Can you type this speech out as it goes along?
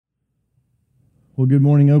Well, good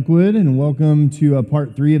morning, Oakwood, and welcome to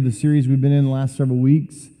part 3 of the series we've been in the last several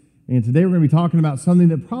weeks. And today we're going to be talking about something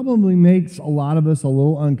that probably makes a lot of us a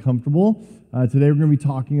little uncomfortable. Today we're going to be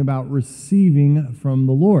talking about receiving from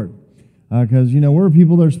the Lord. Because, we're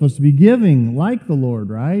people that are supposed to be giving like the Lord,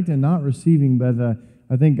 right? And not receiving, but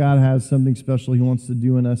I think God has something special He wants to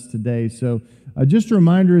do in us today. So just a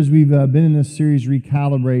reminder, as we've been in this series,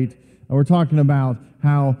 Recalibrate, we're talking about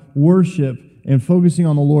how worship and focusing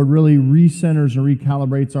on the Lord really recenters and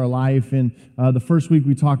recalibrates our life. And the first week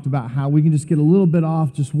we talked about how we can just get a little bit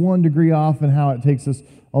off, just 1 degree off, and how it takes us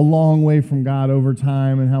a long way from God over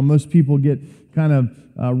time, and how most people get kind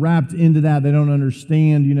of wrapped into that. They don't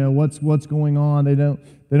understand, what's going on. They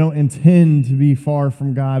don't intend to be far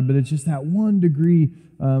from God, but it's just that 1 degree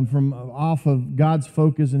from off of God's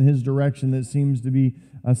focus and His direction that seems to be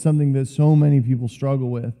something that so many people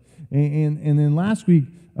struggle with. And then last week,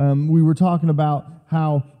 we were talking about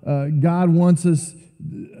how God wants us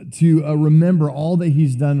to remember all that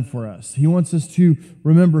He's done for us. He wants us to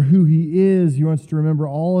remember who He is. He wants to remember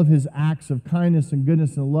all of His acts of kindness and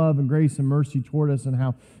goodness and love and grace and mercy toward us, and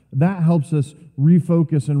how that helps us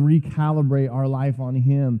refocus and recalibrate our life on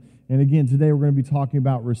Him. And again, today we're going to be talking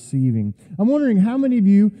about receiving. I'm wondering how many of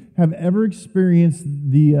you have ever experienced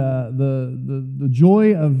the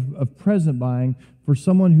joy of present buying for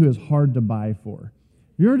someone who is hard to buy for.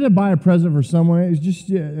 If you ever did buy a present for someone, it's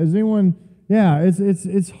just, is anyone,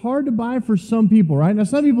 it's hard to buy for some people, right? Now,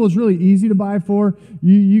 some people it's really easy to buy for.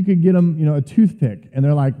 You could get them, a toothpick, and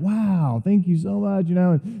they're like, wow, thank you so much,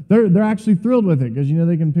 and they're actually thrilled with it because,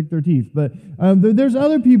 they can pick their teeth. But there's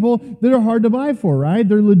other people that are hard to buy for, right?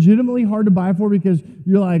 They're legitimately hard to buy for because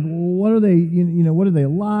you're like, well, what are they, what do they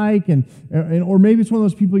like? And or maybe it's one of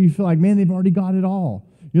those people you feel like, man, they've already got it all.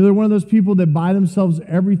 They're one of those people that buy themselves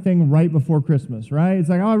everything right before Christmas, right? It's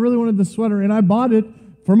like, oh, I really wanted the sweater, and I bought it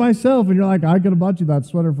for myself. And you're like, I could have bought you that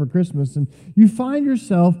sweater for Christmas. And you find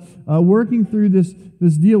yourself working through this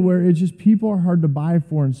deal where it's just people are hard to buy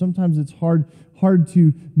for, and sometimes it's hard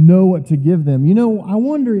to know what to give them. I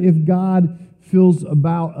wonder if God feels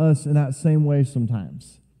about us in that same way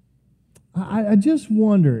sometimes. I just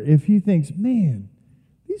wonder if He thinks, man,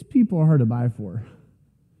 these people are hard to buy for.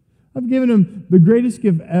 I've given them the greatest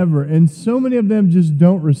gift ever, and so many of them just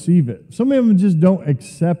don't receive it. So many of them just don't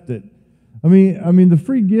accept it. I mean, the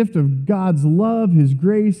free gift of God's love, His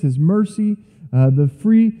grace, His mercy, the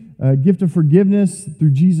free gift of forgiveness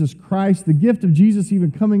through Jesus Christ, the gift of Jesus even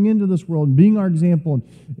coming into this world and being our example,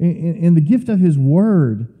 and the gift of His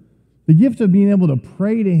Word, the gift of being able to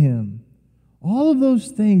pray to Him. All of those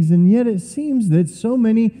things, and yet it seems that so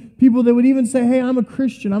many people that would even say, hey, I'm a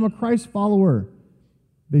Christian, I'm a Christ follower,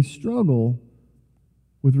 they struggle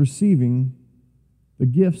with receiving the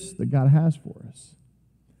gifts that God has for us.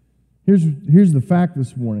 Here's the fact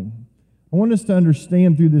this morning. I want us to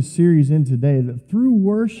understand through this series and today that through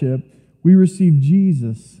worship, we receive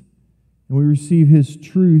Jesus and we receive His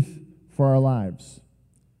truth for our lives.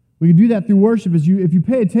 We can do that through worship. If you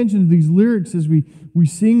pay attention to these lyrics as we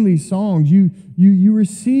sing these songs, you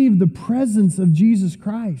receive the presence of Jesus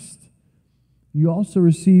Christ. You also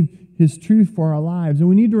receive His truth for our lives. And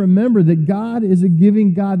we need to remember that God is a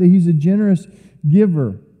giving God, that He's a generous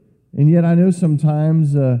giver. And yet I know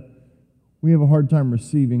sometimes we have a hard time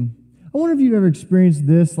receiving. I wonder if you've ever experienced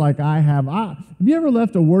this like I have. Have you ever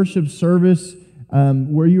left a worship service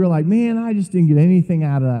where you were like, man, I just didn't get anything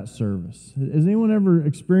out of that service? Has anyone ever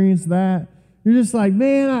experienced that? You're just like,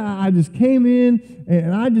 man, I just came in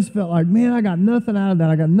and I just felt like, man, I got nothing out of that.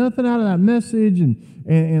 I got nothing out of that message,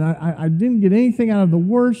 and I didn't get anything out of the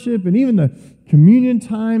worship, and even the communion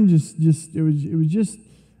time it was just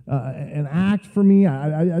an act for me.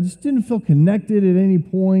 I just didn't feel connected at any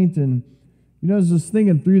point. And as I was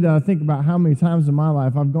thinking through that, I think about how many times in my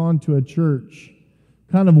life I've gone to a church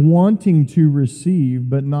kind of wanting to receive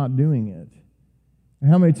but not doing it. And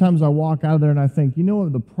how many times I walk out of there and I think,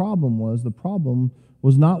 what the problem was? The problem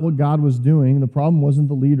was not what God was doing. The problem wasn't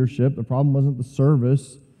the leadership. The problem wasn't the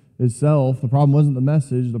service itself. The problem wasn't the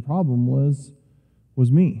message. The problem was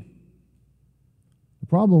me. The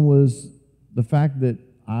problem was the fact that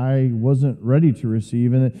I wasn't ready to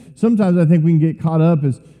receive. And sometimes I think we can get caught up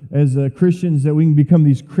as Christians that we can become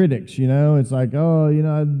these critics. It's like,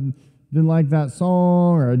 I didn't like that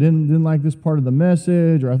song, or I didn't like this part of the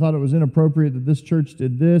message, or I thought it was inappropriate that this church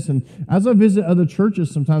did this. And as I visit other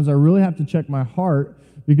churches, sometimes I really have to check my heart,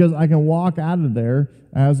 because I can walk out of there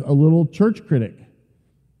as a little church critic.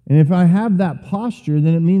 And if I have that posture,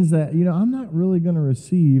 then it means that, I'm not really going to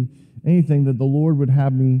receive anything that the Lord would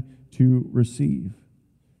have me to receive.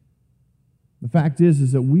 The fact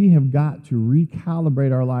is that we have got to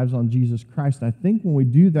recalibrate our lives on Jesus Christ. I think when we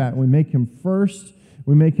do that, we make him first,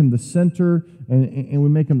 we make him the center, and we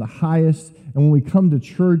make him the highest. And when we come to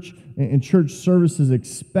church and church services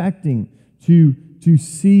expecting to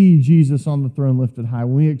see Jesus on the throne lifted high,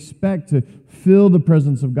 when we expect to feel the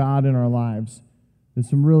presence of God in our lives, then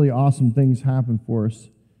some really awesome things happen for us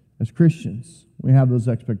as Christians. We have those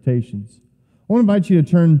expectations. I want to invite you to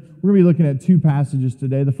turn. We're going to be looking at two passages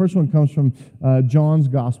today. The first one comes from John's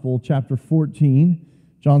Gospel, chapter 14.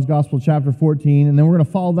 John's Gospel, chapter 14. And then we're going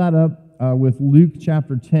to follow that up with Luke,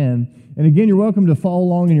 chapter 10. And again, you're welcome to follow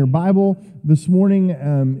along in your Bible this morning,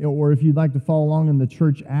 or if you'd like to follow along in the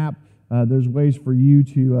church app, there's ways for you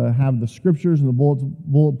to have the scriptures and the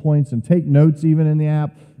bullet points and take notes even in the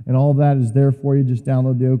app. And all of that is there for you. Just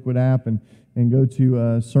download the Oakwood app and go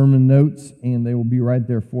to sermon notes, and they will be right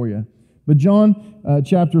there for you. But John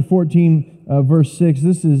chapter 14, verse 6,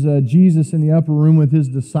 this is Jesus in the upper room with his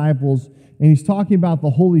disciples, and he's talking about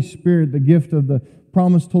the Holy Spirit, the gift of the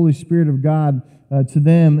promised Holy Spirit of God to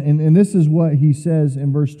them. And this is what he says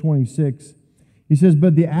in verse 26. He says,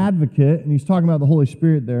 but the advocate, and he's talking about the Holy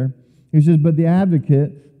Spirit there, he says, but the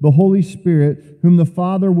advocate, the Holy Spirit, whom the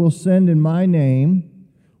Father will send in my name,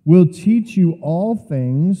 will teach you all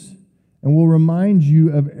things and will remind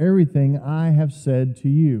you of everything I have said to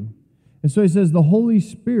you. And so he says the Holy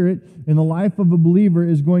Spirit in the life of a believer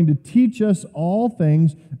is going to teach us all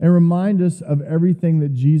things and remind us of everything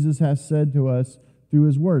that Jesus has said to us through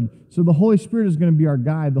his word. So the Holy Spirit is going to be our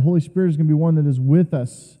guide. The Holy Spirit is going to be one that is with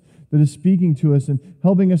us, that is speaking to us and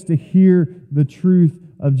helping us to hear the truth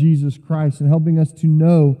of Jesus Christ and helping us to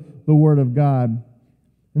know the word of God.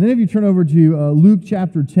 And then if you turn over to Luke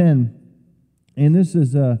chapter 10, and this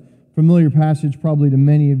is a familiar passage probably to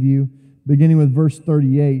many of you, beginning with verse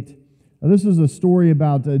 38. This is a story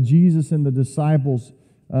about Jesus and the disciples.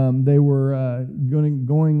 They were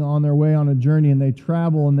going on their way on a journey, and they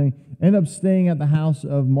travel, and they end up staying at the house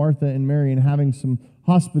of Martha and Mary and having some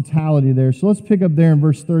hospitality there. So let's pick up there in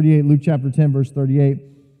verse 38, Luke chapter 10, verse 38.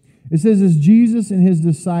 It says, as Jesus and his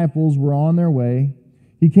disciples were on their way,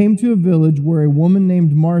 he came to a village where a woman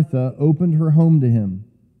named Martha opened her home to him.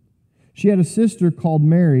 She had a sister called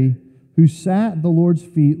Mary who sat at the Lord's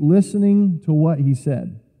feet listening to what he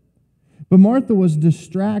said. But Martha was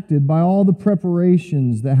distracted by all the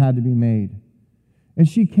preparations that had to be made. And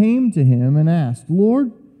she came to him and asked,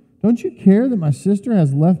 Lord, don't you care that my sister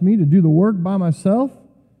has left me to do the work by myself?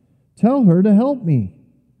 Tell her to help me.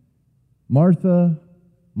 Martha,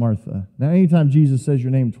 Martha. Now, anytime Jesus says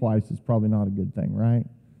your name twice, it's probably not a good thing, right?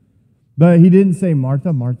 But he didn't say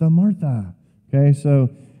Martha, Martha, Martha. Okay,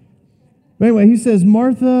 but anyway, he says,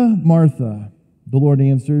 Martha, Martha. The Lord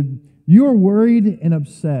answered, you are worried and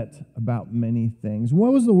upset about many things.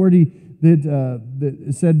 What was the word that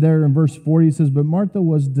said there in verse 40? He says, but Martha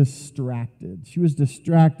was distracted. She was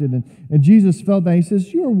distracted. And Jesus felt that. He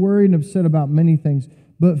says, you are worried and upset about many things,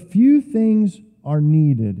 but few things are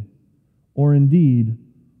needed, or indeed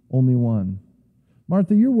only one.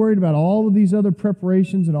 Martha, you're worried about all of these other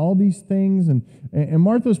preparations and all these things. And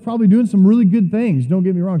Martha's probably doing some really good things. Don't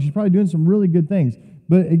get me wrong. She's probably doing some really good things.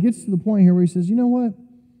 But it gets to the point here where he says, you know what?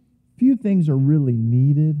 Few things are really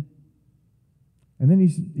needed. And then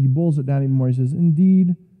he boils it down even more. He says,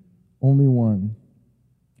 indeed, only one.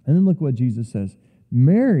 And then look what Jesus says.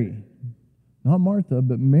 Mary, not Martha,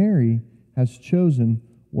 but Mary has chosen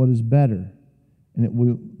what is better, and it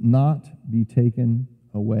will not be taken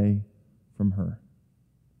away from her.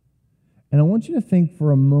 And I want you to think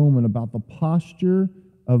for a moment about the posture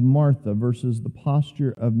of Martha versus the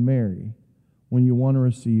posture of Mary when you want to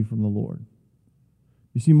receive from the Lord.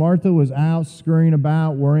 You see, Martha was out scurrying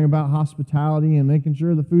about, worrying about hospitality and making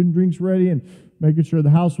sure the food and drink's ready and making sure the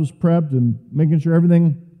house was prepped and making sure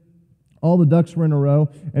everything, all the ducks were in a row.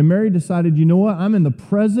 And Mary decided, you know what? I'm in the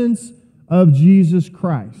presence of Jesus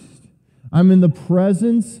Christ. I'm in the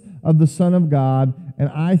presence of the Son of God, and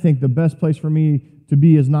I think the best place for me to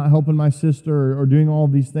be is not helping my sister or doing all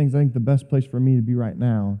these things. I think the best place for me to be right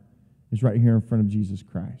now is right here in front of Jesus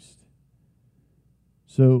Christ.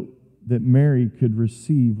 So that Mary could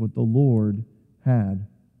receive what the Lord had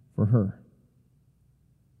for her.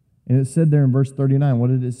 And it said there in verse 39, what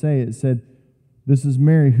did it say? It said, this is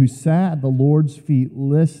Mary who sat at the Lord's feet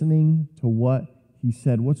listening to what he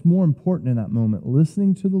said. What's more important in that moment,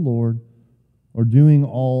 listening to the Lord or doing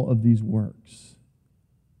all of these works?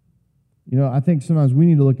 You know, I think sometimes we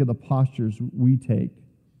need to look at the postures we take.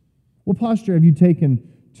 What posture have you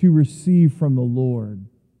taken to receive from the Lord?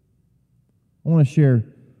 I want to share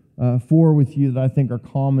 4 with you that I think are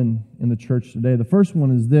common in the church today. The first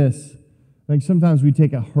one is this. I think sometimes we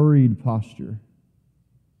take a hurried posture.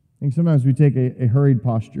 think sometimes we take a hurried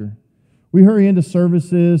posture. We hurry into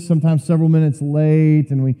services, sometimes several minutes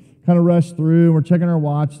late, and we kind of rush through, and we're checking our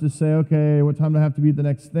watch to say, okay, what time do I have to be at the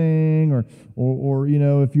next thing? Or you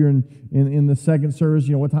know, if you're in the second service,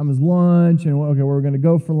 you know, what time is lunch? And, okay, where we're going to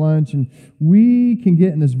go for lunch. And we can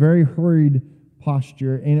get in this very hurried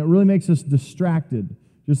posture, and it really makes us distracted.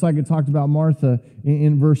 Just like it talked about Martha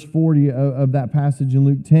in verse 40 of that passage in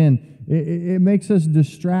Luke 10. It makes us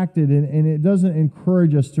distracted, and it doesn't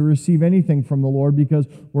encourage us to receive anything from the Lord because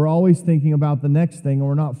we're always thinking about the next thing, and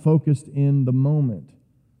we're not focused in the moment.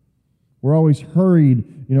 We're always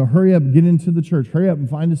hurried, you know, hurry up, get into the church, hurry up and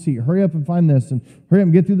find a seat, hurry up and find this, and hurry up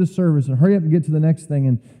and get through the service, and hurry up and get to the next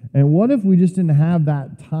thing. And what if we just didn't have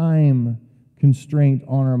that time constraint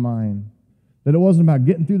on our mind? That it wasn't about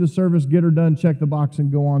getting through the service, get her done, check the box,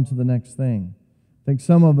 and go on to the next thing. I think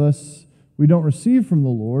some of us, we don't receive from the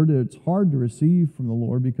Lord. It's hard to receive from the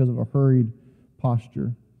Lord because of a hurried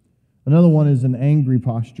posture. Another one is an angry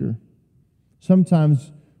posture.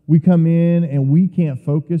 Sometimes we come in and we can't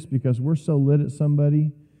focus because we're so lit at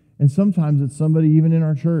somebody. And sometimes it's somebody even in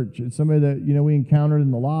our church. It's somebody that, you know, we encountered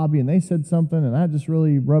in the lobby and they said something and that just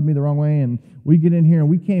really rubbed me the wrong way. And we get in here and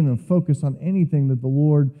we can't even focus on anything that the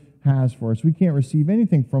Lord has for us. We can't receive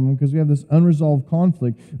anything from Him because we have this unresolved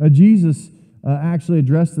conflict. Jesus actually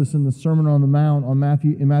addressed this in the Sermon on the Mount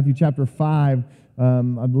in Matthew chapter 5.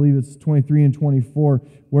 I believe it's 23 and 24,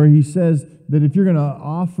 where He says that if you're going to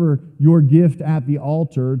offer your gift at the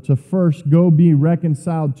altar, to first go be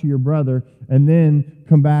reconciled to your brother and then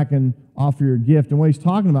come back and offer your gift. And what He's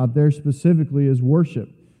talking about there specifically is worship.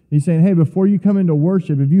 He's saying, hey, before you come into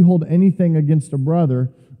worship, if you hold anything against a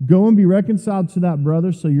brother, go and be reconciled to that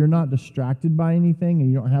brother so you're not distracted by anything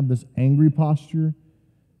and you don't have this angry posture,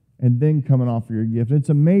 and then come and offer your gift. It's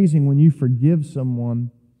amazing when you forgive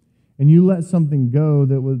someone and you let something go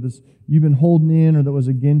that was you've been holding in or that was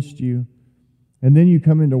against you, and then you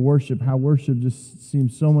come into worship, how worship just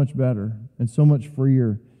seems so much better and so much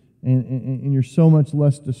freer, and you're so much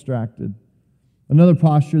less distracted. Another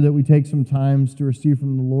posture that we take sometimes to receive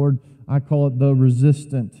from the Lord, I call it the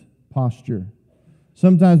resistant posture.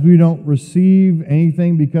 Sometimes we don't receive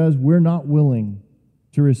anything because we're not willing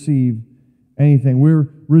to receive anything. We're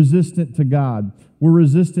resistant to God. We're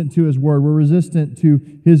resistant to His Word. We're resistant to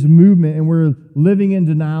His movement, and we're living in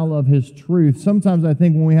denial of His truth. Sometimes I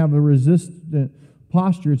think when we have a resistant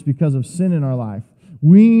posture, it's because of sin in our life.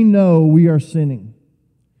 We know we are sinning,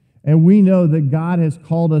 and we know that God has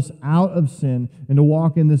called us out of sin and to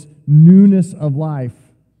walk in this newness of life.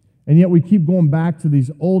 And yet we keep going back to these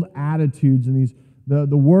old attitudes and these the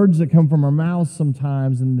words that come from our mouths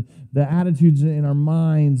sometimes, and the attitudes in our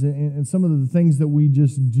minds, and some of the things that we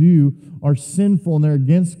just do are sinful and they're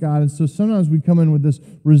against God. And so sometimes we come in with this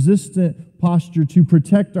resistant posture to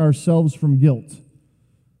protect ourselves from guilt,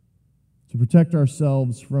 to protect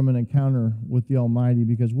ourselves from an encounter with the Almighty,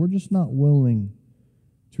 because we're just not willing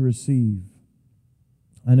to receive.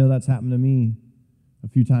 I know that's happened to me a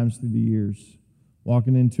few times through the years,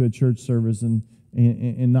 walking into a church service and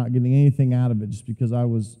not getting anything out of it just because I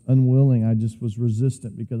was unwilling. I just was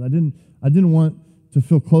resistant because I didn't want to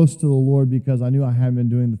feel close to the Lord because I knew I hadn't been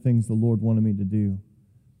doing the things the Lord wanted me to do.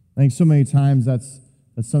 I think so many times that's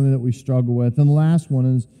something that we struggle with. And the last one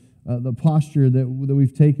is the posture that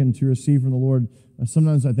we've taken to receive from the Lord.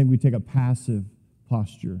 Sometimes I think we take a passive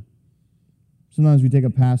posture. Sometimes we take a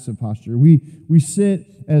passive posture. We sit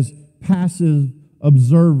as passive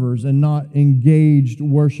observers and not engaged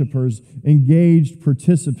worshipers, engaged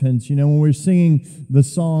participants. You know, when we're singing the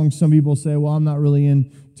song, some people say, well, I'm not really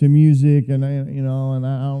into music, and I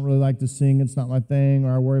don't really like to sing. It's not my thing,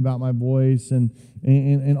 or I worry about my voice,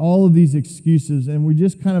 and all of these excuses. And we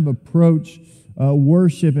just kind of approach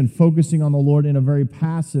worship and focusing on the Lord in a very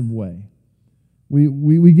passive way.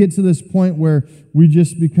 We get to this point where we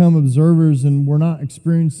just become observers and we're not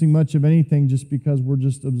experiencing much of anything just because we're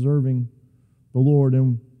just observing the Lord,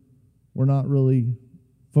 and we're not really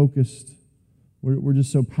focused. We're just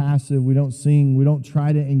so passive. We don't sing. We don't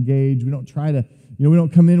try to engage. We don't try to, we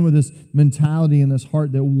don't come in with this mentality and this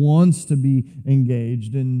heart that wants to be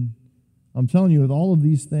engaged. And I'm telling you, with all of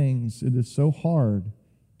these things, it is so hard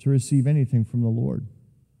to receive anything from the Lord.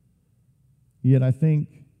 Yet I think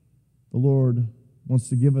the Lord wants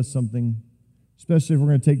to give us something, especially if we're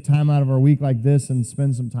going to take time out of our week like this and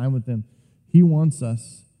spend some time with Him. He wants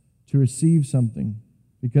us to receive something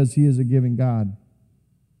because He is a giving God.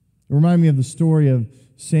 It reminded me of the story of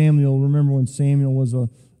Samuel. Remember when Samuel was a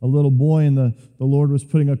little boy and the Lord was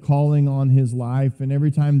putting a calling on his life, and every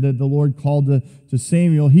time that the Lord called to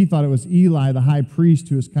Samuel, he thought it was Eli, the high priest,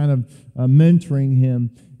 who was kind of mentoring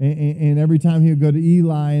him. and every time he would go to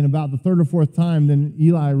Eli, and about the third or fourth time, then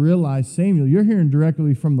Eli realized, Samuel, you're hearing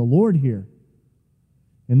directly from the Lord here.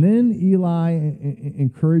 And then Eli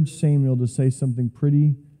encouraged Samuel to say something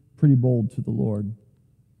pretty bold to the Lord.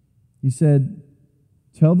 He said,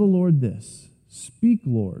 tell the Lord this, speak,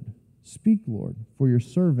 Lord, for your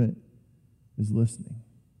servant is listening.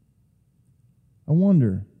 I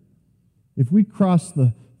wonder if we cross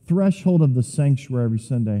the threshold of the sanctuary every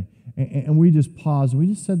Sunday and we just pause and we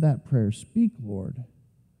just said that prayer, speak, Lord,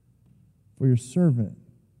 for your servant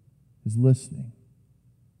is listening.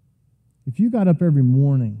 If you got up every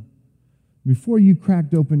morning, before you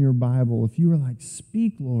cracked open your Bible, if you were like,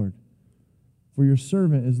 speak, Lord, for your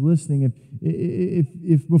servant is listening.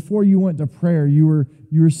 If before you went to prayer, you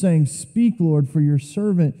were saying, speak, Lord, for your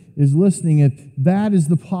servant is listening, if that is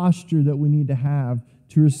the posture that we need to have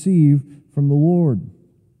to receive from the Lord.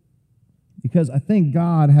 Because I think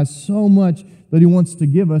God has so much that he wants to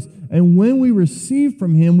give us. And when we receive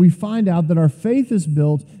from him, we find out that our faith is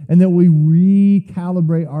built and that we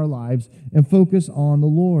recalibrate our lives and focus on the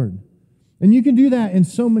Lord. And you can do that in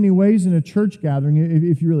so many ways in a church gathering,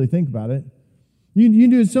 if you really think about it. You can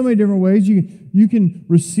do it in so many different ways. You can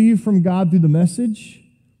receive from God through the message.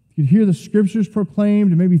 You can hear the scriptures proclaimed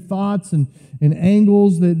and maybe thoughts and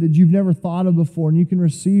angles that you've never thought of before. And you can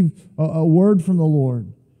receive a word from the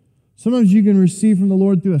Lord. Sometimes you can receive from the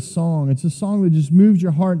Lord through a song. It's a song that just moves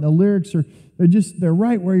your heart, and the lyrics they're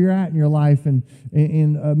right where you're at in your life, and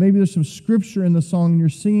maybe there's some scripture in the song, and you're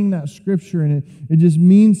singing that scripture, and it just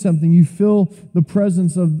means something. You feel the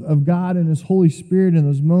presence of God and His Holy Spirit in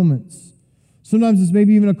those moments. Sometimes it's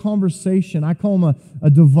maybe even a conversation. I call them a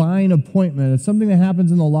divine appointment. It's something that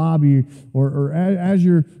happens in the lobby or as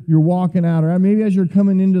you're walking out, or maybe as you're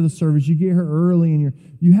coming into the service, you get here early and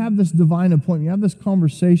you have this divine appointment. You have this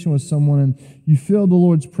conversation with someone and you feel the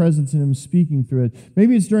Lord's presence in Him speaking through it.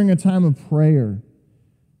 Maybe it's during a time of prayer.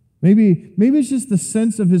 Maybe it's just the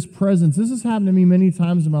sense of His presence. This has happened to me many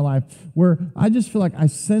times in my life where I just feel like I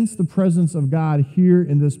sense the presence of God here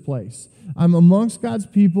in this place. I'm amongst God's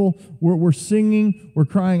people. We're singing. We're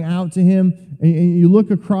crying out to Him. And you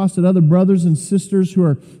look across at other brothers and sisters who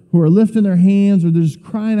are lifting their hands or they're just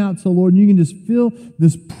crying out to the Lord. And you can just feel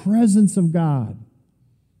this presence of God.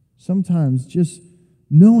 Sometimes just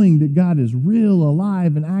knowing that God is real,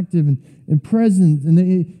 alive, and active, and present. And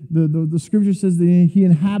the Scripture says that He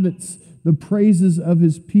inhabits the praises of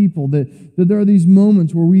His people, that there are these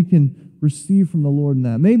moments where we can receive from the Lord in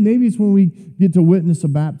that. Maybe it's when we get to witness a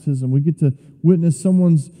baptism. We get to witness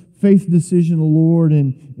someone's faith decision in the Lord,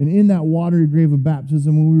 and in that watery grave of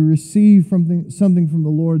baptism, when we receive something from the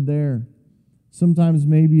Lord there. Sometimes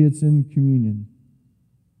maybe it's in communion.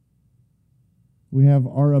 We have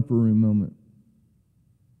our upper room moment,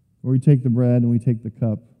 where we take the bread and we take the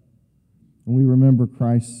cup, and we remember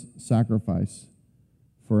Christ's sacrifice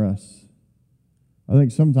for us. I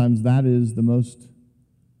think sometimes that is the most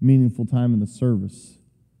meaningful time in the service,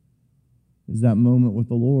 is that moment with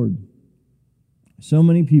the Lord. So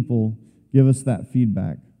many people give us that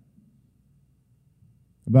feedback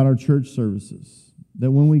about our church services,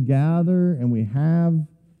 that when we gather and we have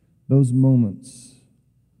those moments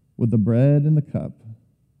with the bread and the cup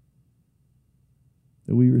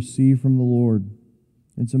that we receive from the Lord,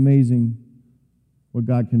 it's amazing what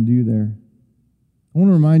God can do there. I want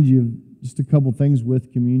to remind you of just a couple things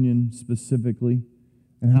with communion specifically,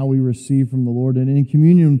 and how we receive from the Lord. And in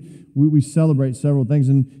communion, we celebrate several things.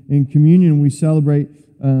 And in communion, we celebrate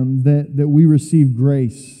that we receive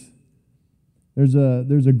grace. There's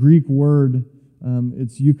a Greek word,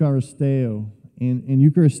 it's eucharisteo. And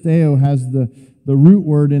eucharisteo has the root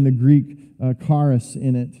word in the Greek charis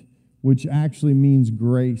in it, which actually means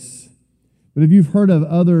grace. But if you've heard of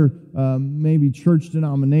other maybe church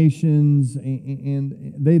denominations,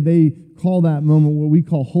 and they call that moment what we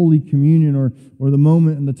call Holy Communion, or the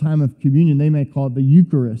moment in the time of communion, they may call it the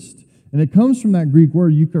Eucharist. And it comes from that Greek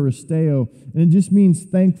word, eucharisteo, and it just means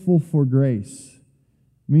thankful for grace.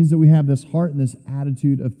 It means that we have this heart and this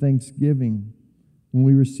attitude of thanksgiving when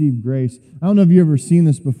we receive grace. I don't know if you've ever seen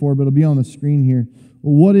this before, but it'll be on the screen here.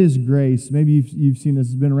 Well, what is grace? Maybe you've seen this.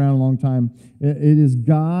 It's been around a long time. It is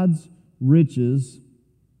God's riches.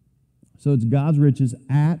 So it's God's riches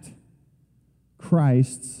at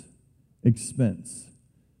Christ's expense.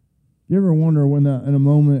 You ever wonder when in a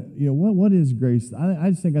moment, what is grace? I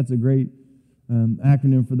just think that's a great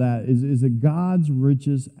acronym for that. Is it God's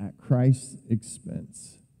riches at Christ's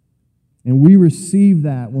expense? And we receive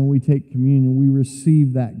that when we take communion. We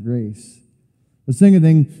receive that grace. The second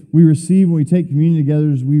thing we receive when we take communion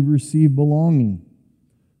together is we receive belonging.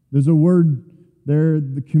 There's a word there,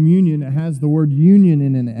 the communion, it has the word union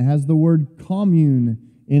in it. It has the word commune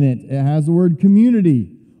in it. It has the word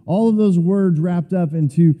community. All of those words wrapped up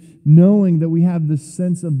into knowing that we have this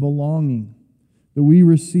sense of belonging, that we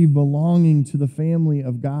receive belonging to the family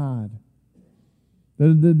of God.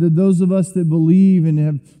 Those of us that believe and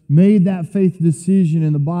have made that faith decision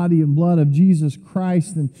in the body and blood of Jesus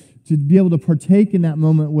Christ, and to be able to partake in that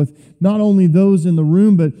moment with not only those in the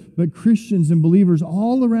room, but Christians and believers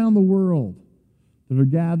all around the world that are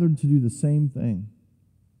gathered to do the same thing.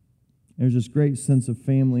 There's this great sense of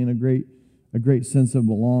family and a great sense of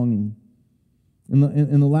belonging. And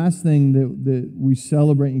the last thing that we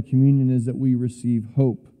celebrate in communion is that we receive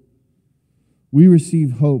hope. We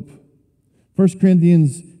receive hope. 1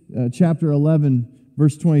 Corinthians chapter 11,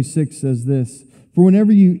 verse 26 says this, "For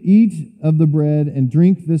whenever you eat of the bread and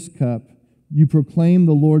drink this cup, you proclaim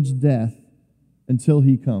the Lord's death until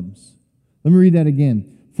he comes." Let me read that again.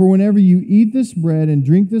 "For whenever you eat this bread and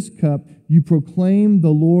drink this cup, you proclaim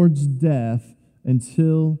the Lord's death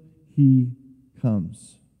until he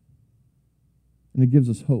comes." And it gives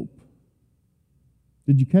us hope.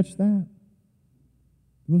 Did you catch that?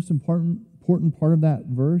 The most important part of that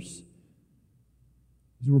verse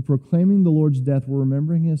is we're proclaiming the Lord's death. We're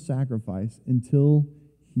remembering his sacrifice until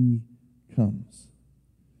he comes.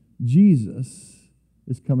 Jesus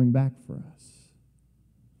is coming back for us.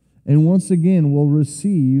 And once again, we'll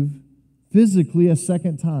receive physically a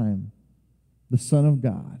second time the Son of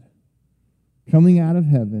God coming out of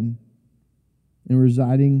heaven and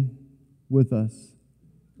residing with us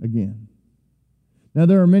again. Now,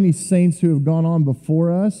 there are many saints who have gone on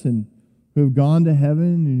before us and who have gone to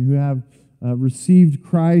heaven and who have received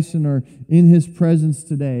Christ and are in his presence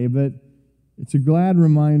today. But it's a glad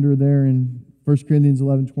reminder there in 1 Corinthians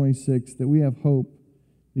 11:26 that we have hope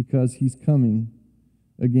because he's coming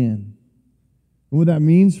again. And what that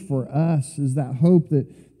means for us is that hope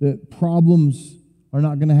that problems are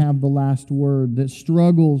not going to have the last word, that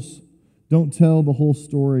struggles don't tell the whole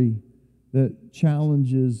story, that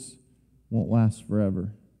challenges won't last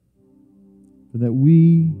forever, but that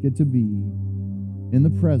we get to be in the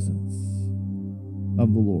presence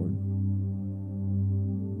of the Lord.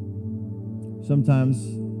 Sometimes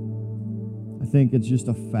I think it's just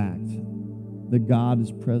a fact that God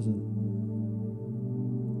is present,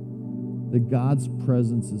 that God's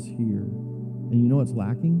presence is here. And you know what's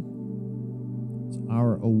lacking? It's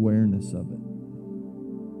our awareness of it.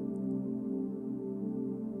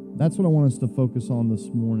 That's what I want us to focus on this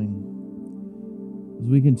morning as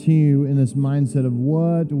we continue in this mindset of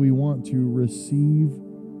what do we want to receive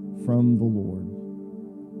from the Lord.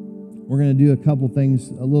 We're going to do a couple things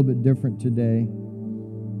a little bit different today,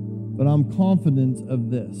 but I'm confident of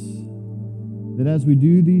this, that as we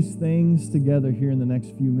do these things together here in the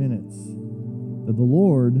next few minutes, that the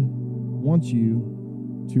Lord wants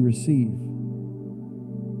you to receive.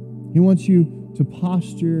 He wants you to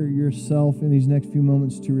posture yourself in these next few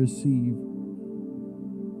moments to receive.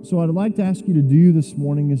 So what I'd like to ask you to do this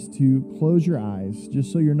morning is to close your eyes,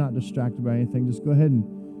 just so you're not distracted by anything. Just go ahead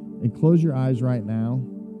and close your eyes right now.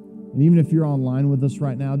 And even if you're online with us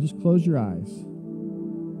right now, just close your eyes.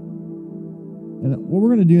 And what we're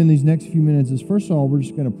going to do in these next few minutes is, first of all, we're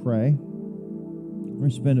just going to pray. We're going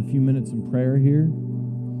to spend a few minutes in prayer here.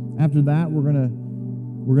 After that, we're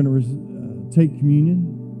going to take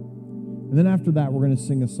communion. And then after that, we're going to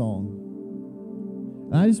sing a song.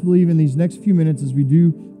 And I just believe in these next few minutes as we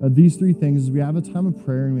do these three things, as we have a time of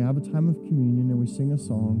prayer and we have a time of communion and we sing a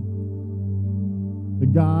song,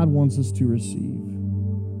 that God wants us to receive.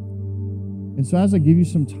 And so as I give you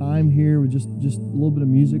some time here with just a little bit of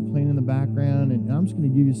music playing in the background, and I'm just going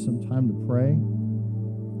to give you some time to pray.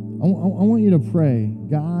 I want you to pray,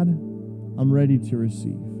 God, I'm ready to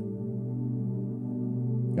receive.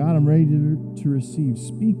 God, I'm ready to receive.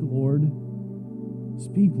 Speak, Lord,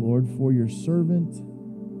 for your servant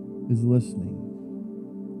is listening.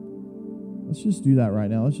 Let's just do that right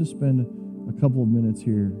now. Let's just spend a couple of minutes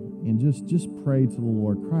here and just pray to the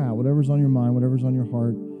Lord. Cry out whatever's on your mind, whatever's on your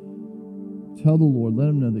heart. Tell the Lord, let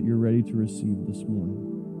him know that you're ready to receive this morning.